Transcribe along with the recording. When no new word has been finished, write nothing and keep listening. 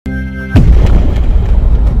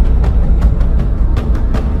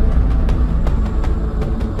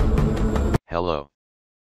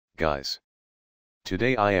guys.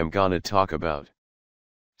 Today I am gonna talk about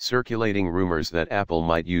circulating rumors that Apple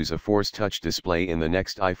might use a Force Touch display in the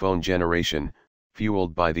next iPhone generation,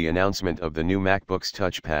 fueled by the announcement of the new MacBook's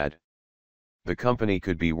touchpad. The company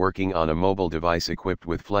could be working on a mobile device equipped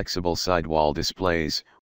with flexible sidewall displays,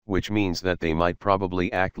 which means that they might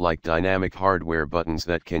probably act like dynamic hardware buttons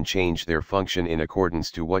that can change their function in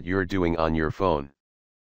accordance to what you're doing on your phone.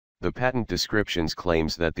 The patent descriptions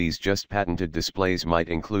claims that these just patented displays might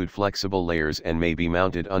include flexible layers and may be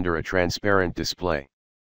mounted under a transparent display.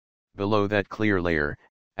 Below that clear layer,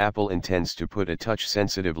 Apple intends to put a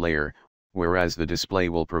touch-sensitive layer, whereas the display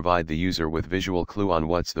will provide the user with visual clue on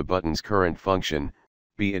what's the button's current function,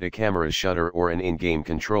 be it a camera shutter or an in-game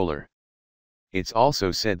controller. It's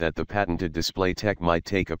also said that the patented display tech might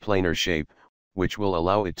take a planar shape, which will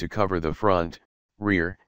allow it to cover the front,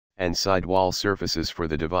 rear, and sidewall surfaces for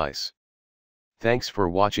the device. Thanks for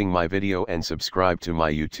watching my video and subscribe to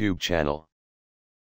my YouTube channel.